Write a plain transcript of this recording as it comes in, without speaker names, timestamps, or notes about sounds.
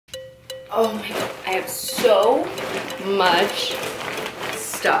Oh my God, I have so much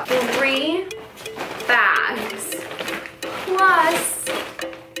stuff. 3 bags plus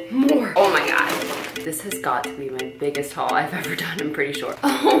more. Oh my God. This has got to be my biggest haul I've ever done, I'm pretty sure.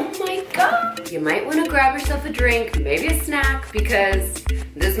 Oh my God. You might want to grab yourself a drink, maybe a snack, because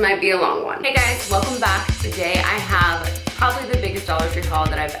this might be a long one. Hey guys, welcome back. Today I have probably the biggest Dollar Tree haul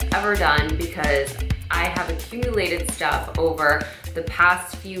that I've ever done because I have accumulated stuff over the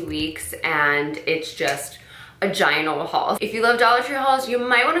past few weeks and it's just a giant old haul. If you love Dollar Tree hauls, you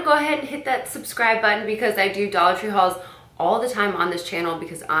might want to go ahead and hit that subscribe button because I do Dollar Tree hauls all the time on this channel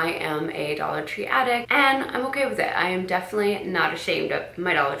because I am a Dollar Tree addict and I'm okay with it. I am definitely not ashamed of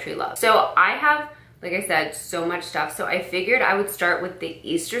my Dollar Tree love. So I have, like I said, so much stuff. So I figured I would start with the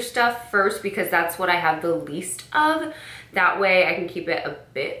Easter stuff first because that's what I have the least of. That way I can keep it a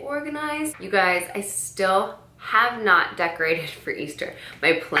bit organized. You guys, I still have not decorated for Easter.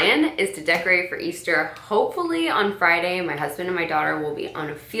 My plan is to decorate for Easter hopefully on Friday. My husband and my daughter will be on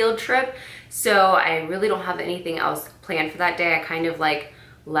a field trip, so I really don't have anything else planned for that day. I kind of like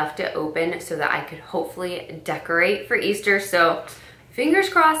left it open so that I could hopefully decorate for Easter. So fingers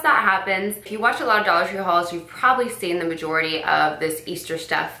crossed that happens. If you watch a lot of Dollar Tree hauls, you've probably seen the majority of this Easter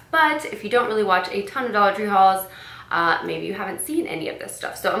stuff. But if you don't really watch a ton of Dollar Tree hauls, maybe you haven't seen any of this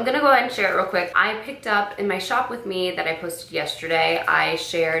stuff. So I'm gonna go ahead and share it real quick. I picked up in my shop with me that I posted yesterday, I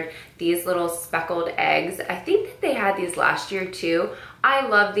shared these little speckled eggs. I think that they had these last year too. I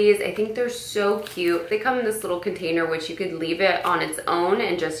love these. I think they're so cute. They come in this little container, which you could leave it on its own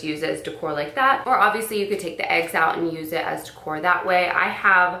and just use it as decor like that. Or obviously you could take the eggs out and use it as decor that way. I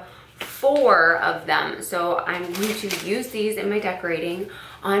have 4 of them. So I'm going to use these in my decorating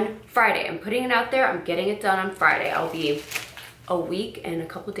on Friday. I'm putting it out there. I'm getting it done on Friday. I'll be a week and a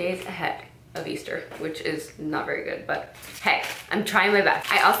couple days ahead of Easter, which is not very good, but hey, I'm trying my best.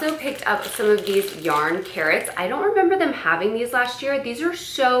 I also picked up some of these yarn carrots. I don't remember them having these last year. These are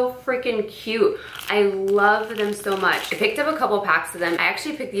so freaking cute. I love them so much. I picked up a couple packs of them. I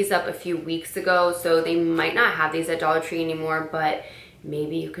actually picked these up a few weeks ago, so they might not have these at Dollar Tree anymore, but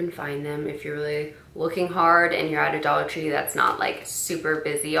maybe you can find them if you're really looking hard and you're at a Dollar Tree that's not like super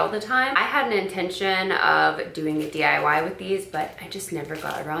busy all the time. I had an intention of doing a DIY with these, but I just never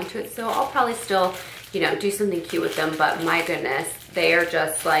got around to it. So I'll probably still, you know, do something cute with them, but my goodness, they are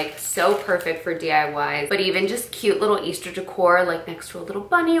just like so perfect for DIYs. But even just cute little Easter decor, like next to a little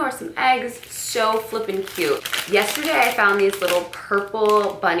bunny or some eggs, so flippin' cute. Yesterday I found these little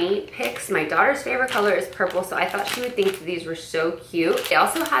purple bunny picks. My daughter's favorite color is purple, so I thought she would think that these were so cute. They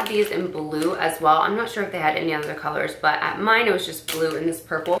also had these in blue as well. I'm not sure if they had any other colors, but at mine it was just blue and this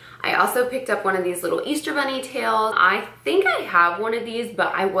purple. I also picked up one of these little Easter bunny tails. I think I have one of these,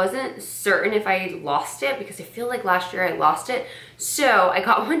 but I wasn't certain if I lost it because I feel like last year I lost it. So I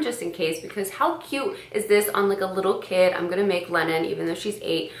got one just in case because how cute is this on like a little kid? I'm gonna make Lennon, even though she's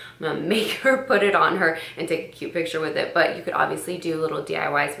 8, I'm gonna make her put it on her and take a cute picture with it. But you could obviously do little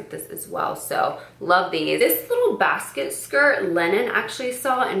DIYs with this as well. So love these. This little basket skirt Lennon actually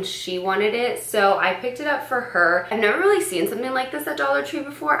saw and she wanted it. So I picked it up for her. I've never really seen something like this at Dollar Tree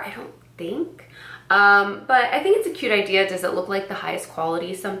before, I don't think. But I think it's a cute idea. Does it look like the highest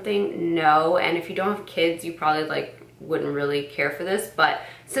quality something? No. And if you don't have kids, you probably like wouldn't really care for this, but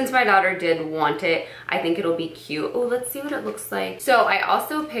since my daughter did want it, I think it'll be cute. Oh, let's see what it looks like. So I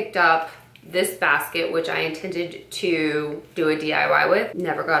also picked up this basket, which I intended to do a DIY with,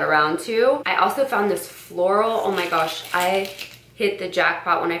 never got around to. I also found this floral. Oh my gosh, I hit the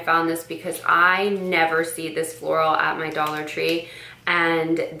jackpot when I found this because I never see this floral at my Dollar Tree.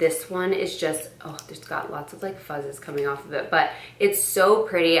 And this one is just, oh, there's got lots of like fuzzes coming off of it, but it's so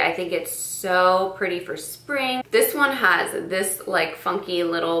pretty. I think it's so pretty for spring. This one has this like funky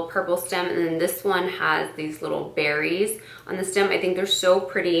little purple stem, and then this one has these little berries on the stem. I think they're so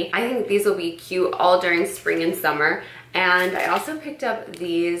pretty. I think these will be cute all during spring and summer. And I also picked up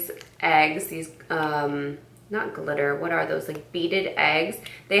these eggs, these not glitter, what are those, like beaded eggs.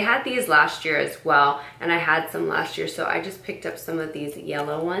 They had these last year as well, and I had some last year, so I just picked up some of these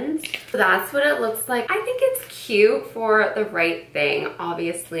yellow ones. So that's what it looks like. I think it's cute for the right thing.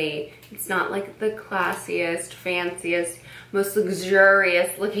 Obviously, it's not like the classiest, fanciest, most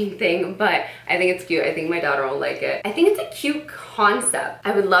luxurious looking thing, but I think it's cute. I think my daughter will like it. I think it's a cute concept.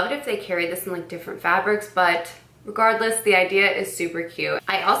 I would love it if they carried this in like different fabrics, but regardless, the idea is super cute.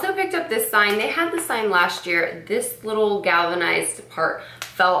 I also picked up this sign. They had the sign last year. This little galvanized part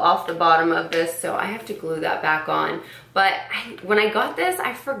fell off the bottom of this, so I have to glue that back on, But when I got this,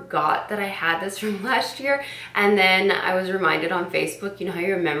 I forgot that I had this from last year. And then I was reminded on Facebook, you know how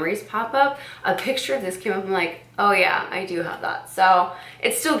your memories pop up? A picture of this came up. I'm like, oh yeah, I do have that. So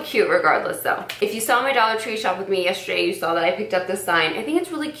it's still cute regardless though. If you saw my Dollar Tree shop with me yesterday, you saw that I picked up this sign. I think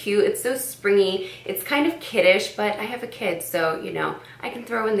it's really cute. It's so springy. It's kind of kiddish, but I have a kid, so you know, I can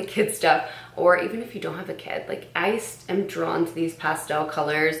throw in the kid stuff. Or even if you don't have a kid, like I am drawn to these pastel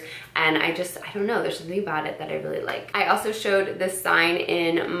colors, and I don't know, there's something about it that I really like. I also showed this sign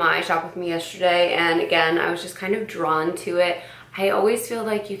in my shop with me yesterday, and again, I was just kind of drawn to it. I always feel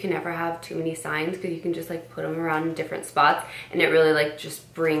like you can never have too many signs because you can just like put them around in different spots, and it really like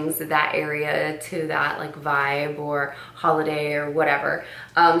just brings that area to that like vibe or holiday or whatever.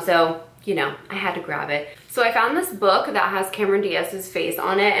 So you know, I had to grab it. So I found this book that has Cameron Diaz's face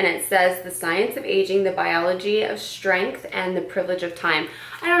on it, and it says The Science of Aging, the Biology of Strength, and the Privilege of Time.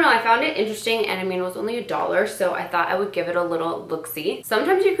 I don't know, I found it interesting, and I mean, it was only $1, so I thought I would give it a little look-see.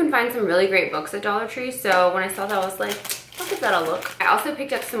 Sometimes you can find some really great books at Dollar Tree, so when I saw that, I was like, I'll give that a look. I also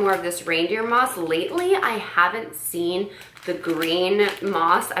picked up some more of this reindeer moss. Lately, I haven't seen the green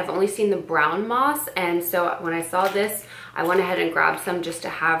moss. I've only seen the brown moss, and so when I saw this, I went ahead and grabbed some just to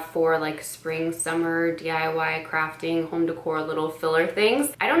have for like spring, summer, DIY, crafting, home decor, little filler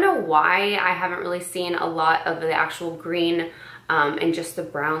things. I don't know why I haven't really seen a lot of the actual green and just the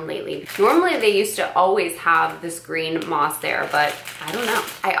brown lately. Normally they used to always have this green moss there, but I don't know.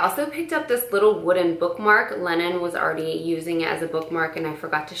 I also picked up this little wooden bookmark. Lennon was already using it as a bookmark and I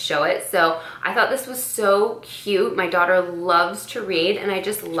forgot to show it. So I thought this was so cute. My daughter loves to read, and I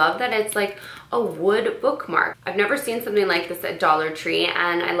just love that it's like a wood bookmark. I've never seen something like this at Dollar Tree,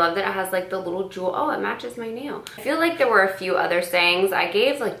 and I love that it has like the little jewel. Oh, it matches my nail. I feel like there were a few other sayings. I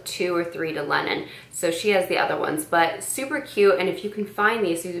gave like 2 or 3 to Lennon, so she has the other ones, but super cute. And if you can find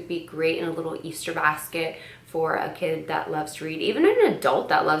these would be great in a little Easter basket for a kid that loves to read, even an adult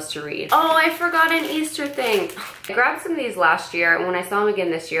that loves to read. Oh, I forgot an Easter thing. I grabbed some of these last year, and when I saw them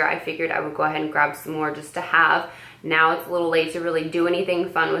again this year, I figured I would go ahead and grab some more just to have. Now it's a little late to really do anything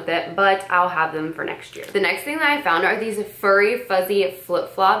fun with it, but I'll have them for next year. The next thing that I found are these furry, fuzzy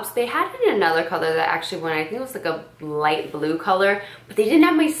flip-flops. They had it in another color that actually went, I think it was like a light blue color, but they didn't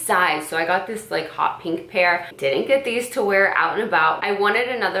have my size, so I got this like hot pink pair. Didn't get these to wear out and about. I wanted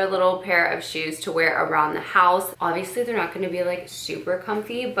another little pair of shoes to wear around the house. Obviously, they're not gonna be like super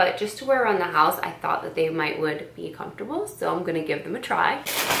comfy, but just to wear around the house, I thought that they would be comfortable, so I'm gonna give them a try.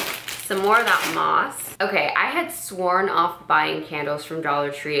 Some more of that moss. Okay, I had sworn off buying candles from Dollar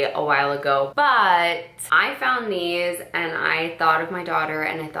Tree a while ago, but I found these and I thought of my daughter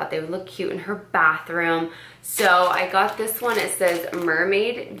and I thought they would look cute in her bathroom. So I got this one. It says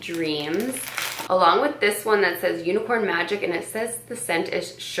Mermaid Dreams, along with this one that says Unicorn Magic, and it says the scent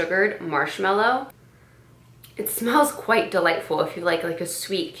is sugared marshmallow. It smells quite delightful if you like a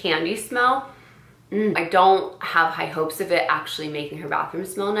sweet candy smell. I don't have high hopes of it actually making her bathroom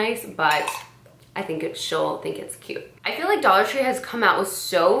smell nice, but I think she'll think it's cute. I feel like Dollar Tree has come out with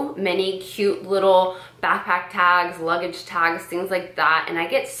so many cute little backpack tags, luggage tags, things like that, and I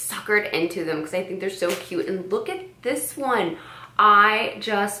get suckered into them because I think they're so cute. And look at this one. I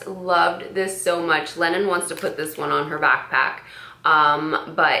just loved this so much. Lennon wants to put this one on her backpack,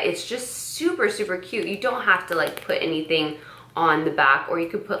 but it's just super, super cute. You don't have to like put anything on the back, or you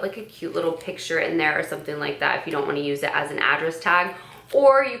could put like a cute little picture in there or something like that if you don't want to use it as an address tag,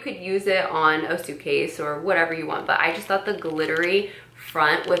 or you could use it on a suitcase or whatever you want. But I just thought the glittery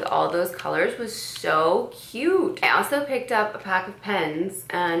front with all those colors was so cute. I also picked up a pack of pens,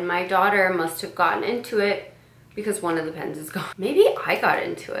 and my daughter must have gotten into it because one of the pens is gone. Maybe I got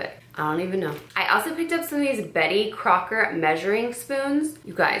into it. I don't even know. I also picked up some of these Betty Crocker measuring spoons.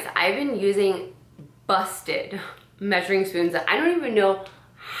 You guys, I've been using busted measuring spoons that I don't even know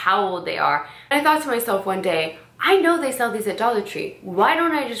how old they are. And I thought to myself one day, I know they sell these at Dollar Tree. Why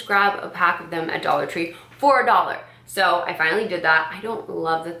don't I just grab a pack of them at Dollar Tree for $1? So I finally did that. I don't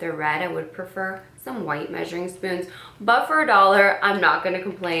love that they're red. I would prefer some white measuring spoons, but for $1, I'm not gonna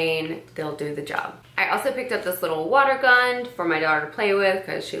complain. They'll do the job. I also picked up this little water gun for my daughter to play with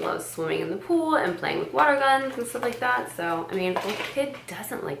because she loves swimming in the pool and playing with water guns and stuff like that. So, I mean, what kid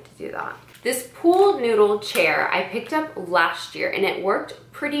doesn't like to do that? This pool noodle chair I picked up last year, and it worked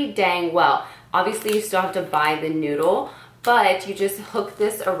pretty dang well. Obviously, you still have to buy the noodle, but you just hook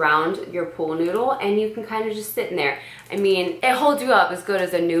this around your pool noodle and you can kind of just sit in there. I mean, it holds you up as good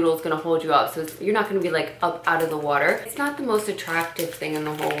as a noodle is gonna hold you up, so you're not gonna be like up out of the water. It's not the most attractive thing in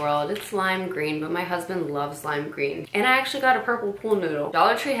the whole world. It's lime green, but my husband loves lime green. And I actually got a purple pool noodle.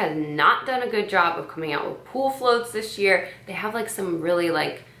 Dollar Tree has not done a good job of coming out with pool floats this year. They have like some really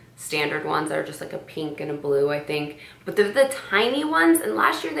like standard ones that are just like a pink and a blue, I think. But they're the tiny ones, and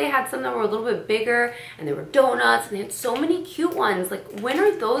last year they had some that were a little bit bigger, and they were donuts, and they had so many cute ones. Like, when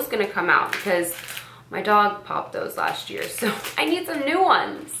are those gonna come out? Because my dog popped those last year, so I need some new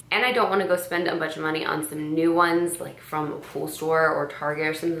ones. And I don't want to go spend a bunch of money on some new ones, like from a pool store or Target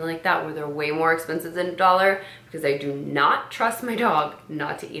or something like that, where they're way more expensive than $1, because I do not trust my dog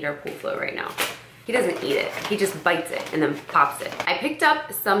not to eat our pool float right now. He doesn't eat it. He just bites it and then pops it. I picked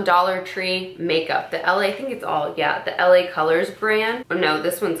up some Dollar Tree makeup. The LA, I think it's all, yeah, the LA Colors brand. Oh no,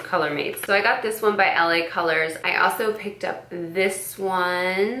 this one's Color Mates. So I got this one by LA Colors. I also picked up this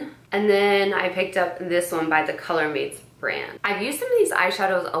one. And then I picked up this one by the Color Mates brand. I've used some of these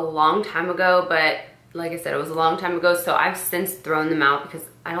eyeshadows a long time ago, but like I said, it was a long time ago, so I've since thrown them out because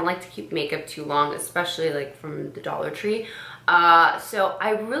I don't like to keep makeup too long, especially like from the Dollar Tree. So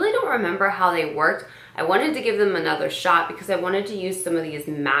I really don't remember how they worked. I wanted to give them another shot because I wanted to use some of these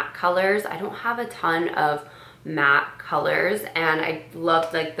matte colors. I don't have a ton of matte colors, and I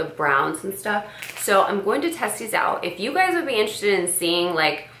love like the browns and stuff. So I'm going to test these out. If you guys would be interested in seeing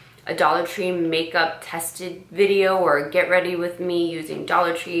like a Dollar Tree makeup tested video, or get ready with me using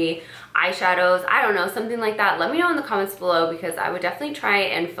Dollar Tree eyeshadows, I don't know, something like that, let me know in the comments below, because I would definitely try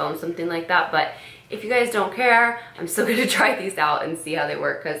and film something like that. But if you guys don't care, I'm still gonna try these out and see how they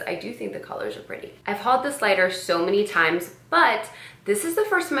work, because I do think the colors are pretty. I've hauled this lighter so many times, but this is the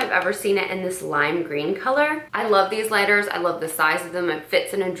first time I've ever seen it in this lime green color. I love these lighters. I love the size of them. It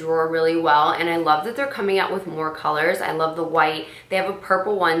fits in a drawer really well, and I love that they're coming out with more colors. I love the white. They have a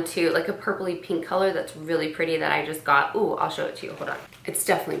purple one too, like a purpley pink color that's really pretty that I just got. Ooh, I'll show it to you, hold on. It's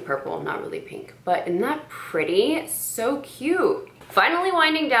definitely purple, not really pink, but isn't that pretty? So cute. Finally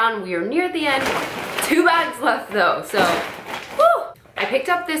winding down, we are near the end. 2 bags left though, so whew. I picked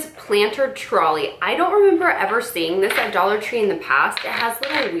up this planter trolley. I don't remember ever seeing this at Dollar Tree in the past. It has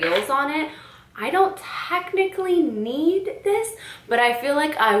little wheels on it. I don't technically need this, but I feel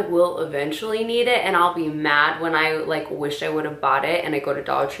like I will eventually need it, and I'll be mad when I like wish I would have bought it and I go to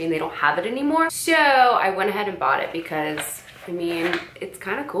Dollar Tree and they don't have it anymore. So I went ahead and bought it because I mean, it's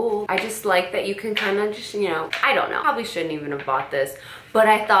kind of cool. I just like that you can kind of just, you know, I don't know. Probably shouldn't even have bought this, but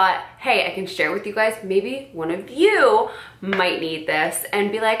I thought, hey, I can share with you guys. Maybe one of you might need this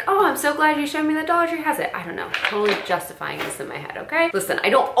and be like, oh, I'm so glad you showed me that Dollar Tree has it. I don't know, totally justifying this in my head, okay? Listen, I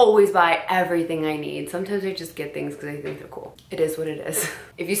don't always buy everything I need. Sometimes I just get things because I think they're cool. It is what it is.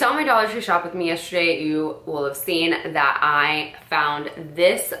 If you saw my Dollar Tree shop with me yesterday, you will have seen that I found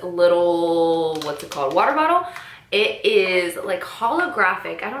this little, what's it called, water bottle. It is like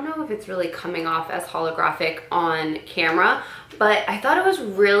holographic. I don't know if it's really coming off as holographic on camera, but I thought it was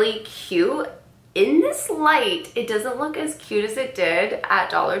really cute. In this light, it doesn't look as cute as it did at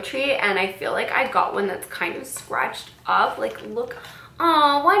Dollar Tree, and I feel like I got one that's kind of scratched up. Like, look,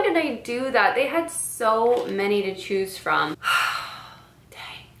 oh, why did I do that? They had so many to choose from.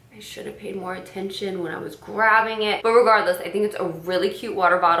 I should have paid more attention when I was grabbing it. But regardless, I think it's a really cute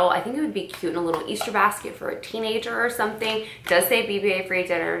water bottle. I think it would be cute in a little Easter basket for a teenager or something. It does say BPA free.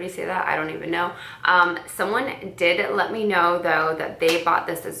 Did I already say that? I don't even know. Someone did let me know though that they bought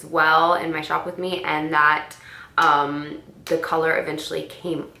this as well in my shop with me, and that the color eventually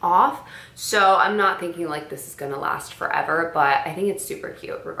came off. So I'm not thinking like this is gonna last forever, but I think it's super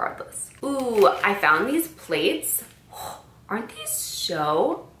cute regardless. Ooh, I found these plates. Aren't these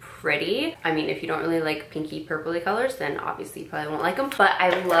so pretty? I mean, if you don't really like pinky purpley colors, then obviously you probably won't like them, but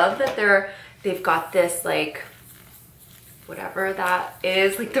I love that they've got this like whatever that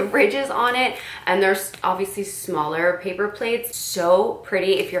is, like the ridges on it, and there's obviously smaller paper plates. So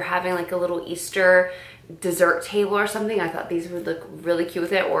pretty if you're having like a little Easter dessert table or something. I thought these would look really cute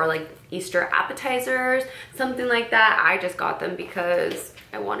with it, or like Easter appetizers, something like that. I just got them because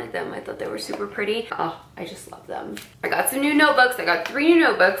I wanted them. I thought they were super pretty. Oh, I just love them. I got some new notebooks. I got 3 new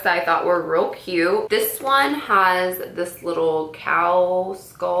notebooks that I thought were real cute. This one has this little cow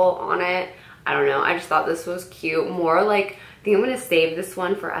skull on it. I don't know, I just thought this was cute. More like, I think I'm gonna save this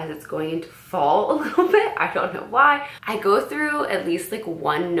one for as it's going into fall a little bit. I don't know why. I go through at least like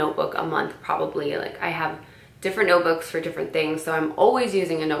 1 notebook a month probably. Like, I have different notebooks for different things, so I'm always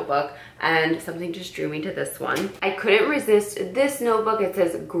using a notebook, and something just drew me to this one. I couldn't resist this notebook. It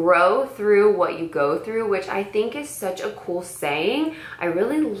says grow through what you go through, which I think is such a cool saying. I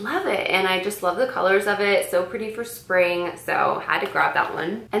really love it, and I just love the colors of it. So pretty for spring, so had to grab that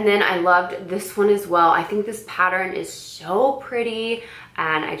one. And then I loved this one as well. I think this pattern is so pretty,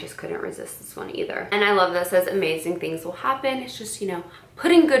 and I just couldn't resist this one either. And I love that it says amazing things will happen. It's just, you know,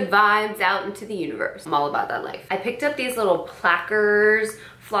 putting good vibes out into the universe. I'm all about that life. I picked up these little plackers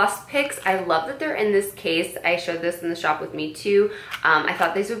floss picks. sticks. I love that they're in this case. I showed this in the shop with me too. I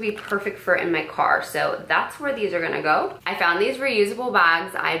thought these would be perfect for in my car, so that's where these are gonna go. I found these reusable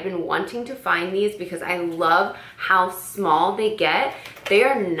bags. I've been wanting to find these because I love how small they get. They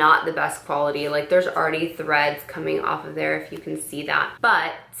are not the best quality. Like, there's already threads coming off of there, if you can see that.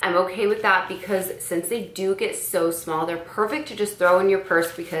 But I'm okay with that because since they do get so small, they're perfect to just throw in your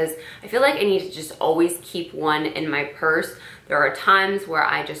purse, because I feel like I need to just always keep one in my purse. There are times where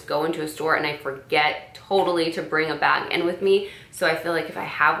I just go into a store and I forget totally to bring a bag in with me. So I feel like if I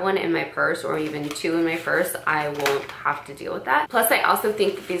have one in my purse, or even two in my purse, I won't have to deal with that. Plus, I also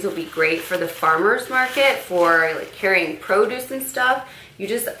think that these will be great for the farmer's market for like carrying produce and stuff. You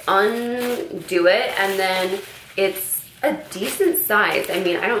just undo it and then it's a decent size. I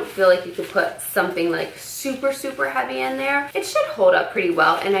mean, I don't feel like you could put something like super, super heavy in there. It should hold up pretty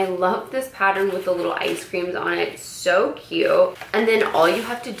well. And I love this pattern with the little ice creams on it. It's so cute. And then all you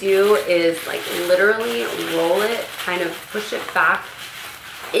have to do is like literally roll it, kind of push it back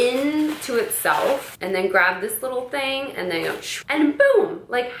into itself, and then grab this little thing and then go, and boom!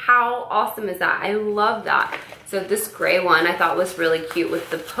 Like, how awesome is that? I love that. So this gray one I thought was really cute with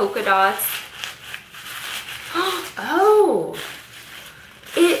the polka dots. Oh,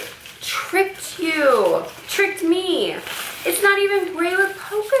 it tricked you. Tricked me. It's not even gray with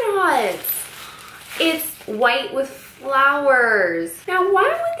polka dots. It's white with flowers. Now, why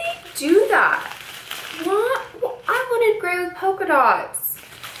would they do that? What? Well, I wanted gray with polka dots.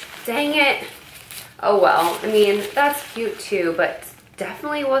 Dang it. Oh well, I mean, that's cute too, but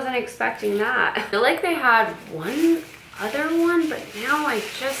definitely wasn't expecting that. I feel like they had one other one, but now I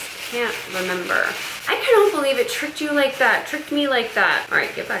just can't remember. I cannot believe it tricked you like that, tricked me like that. All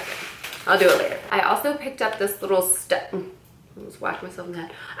right, get back in. I'll do it later. I also picked up this little step. I almost whacked myself in the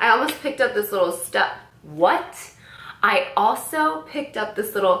head. I almost picked up this little step. What? I also picked up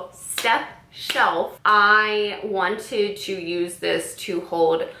this little step shelf. I wanted to use this to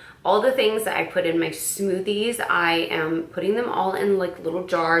hold all the things that I put in my smoothies. I am putting them all in like little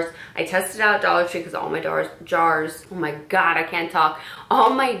jars. I tested out Dollar Tree because all my jars, oh my God, I can't talk.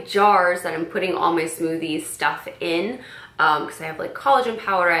 All my jars that I'm putting all my smoothie stuff in, because I have like collagen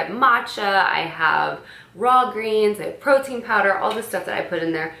powder, I have matcha, I have raw greens, I have protein powder, all the stuff that I put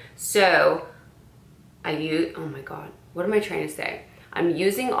in there. So I use, oh my God, what am I trying to say? I'm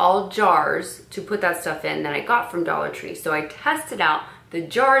using all jars to put that stuff in that I got from Dollar Tree. So I tested out the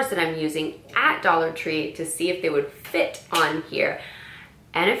jars that I'm using at Dollar Tree to see if they would fit on here,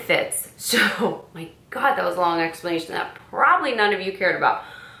 and it fits. So, my God, that was a long explanation that probably none of you cared about.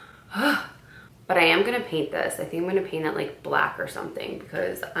 But I am gonna paint this. I think I'm gonna paint it like black or something,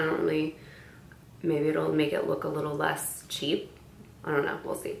 because I don't really, maybe it'll make it look a little less cheap. I don't know,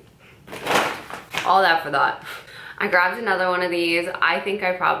 we'll see. All that for that. I grabbed another one of these. I think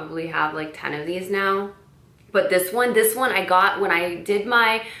I probably have like 10 of these now. But this one I got when I did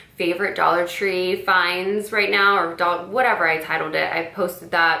my favorite Dollar Tree finds right now, or whatever I titled it. I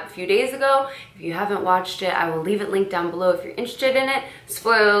posted that a few days ago. If you haven't watched it, I will leave it linked down below if you're interested in it.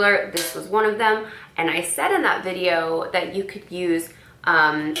 Spoiler alert, this was one of them. And I said in that video that you could use,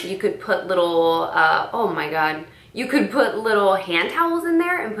 you could put little, oh my God, you could put little hand towels in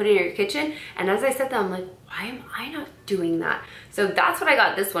there and put it in your kitchen. And as I said that, I'm like, why am I not doing that? So that's what I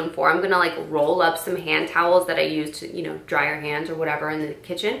got this one for. I'm gonna like roll up some hand towels that I use to, you know, dry your hands or whatever in the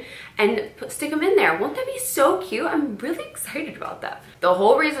kitchen and stick them in there. Won't that be so cute? I'm really excited about that. The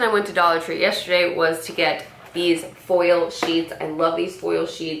whole reason I went to Dollar Tree yesterday was to get these foil sheets. I love these foil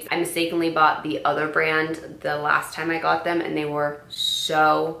sheets. I mistakenly bought the other brand the last time I got them and they were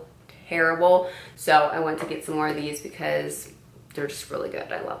so terrible. So I went to get some more of these because they're just really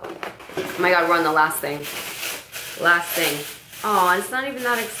good. I love them. Oh my God, we're on the last thing. Last thing. Oh, it's not even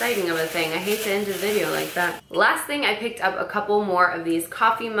that exciting of a thing. I hate to end the video like that. Last thing, I picked up a couple more of these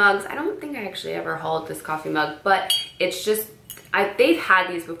coffee mugs. I don't think I actually ever hauled this coffee mug, but it's just, they've had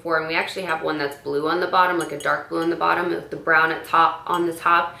these before, and we actually have one that's blue on the bottom, like a dark blue on the bottom with the brown on the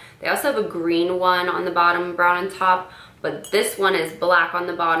top. They also have a green one on the bottom, brown on top. But this one is black on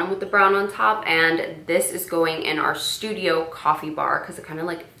the bottom with the brown on top, and this is going in our studio coffee bar because it kind of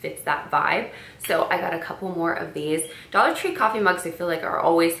like fits that vibe. So I got a couple more of these. Dollar Tree coffee mugs, I feel like, are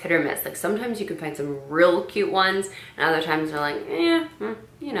always hit or miss. Like sometimes you can find some real cute ones and other times they're like,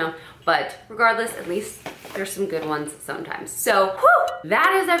 you know. But regardless, at least there's some good ones sometimes. So, whew,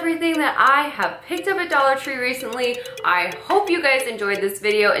 that is everything that I have picked up at Dollar Tree recently. I hope you guys enjoyed this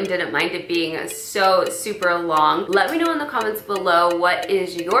video and didn't mind it being so super long. Let me know in the comments below what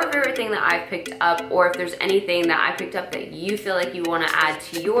is your favorite thing that I've picked up, or if there's anything that I picked up that you feel like you want to add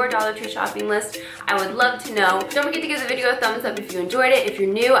to your Dollar Tree shopping list. I would love to know. Don't forget to give the video a thumbs up if you enjoyed it. If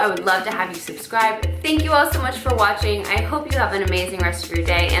you're new, I would love to have you subscribe. Thank you all so much for watching. I hope you have an amazing rest of your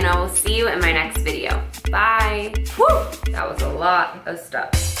day, and I will see you in my next video. Bye. Woo! That was a lot of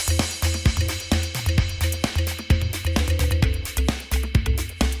stuff.